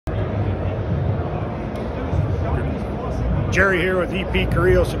Jerry here with EP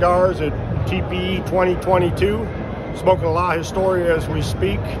Carrillo Cigars at TPE 2022. Smoking a La Historia as we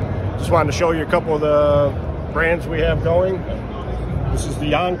speak. Just wanted to show you a couple of the brands we have going. This is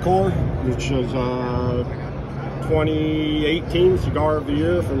the Encore, which is 2018 Cigar of the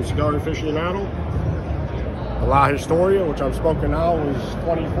Year from Cigar Aficionado. The La Historia, which I'm smoking now, is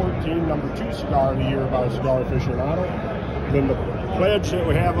 2014 #2 Cigar of the Year by Cigar Aficionado. Then the pledge that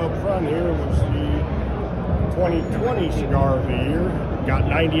we have up front here was the 2020 Cigar of the Year. Got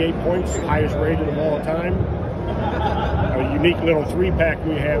 98 points, highest rated of all time. A unique little 3-pack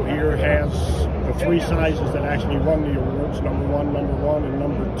we have here has the 3 sizes that actually won the awards: #1, #1, and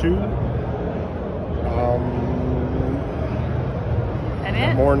 #2. That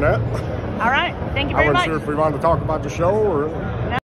it? More than that. All right. Thank you very much. I wasn't sure if we wanted to talk about the show or.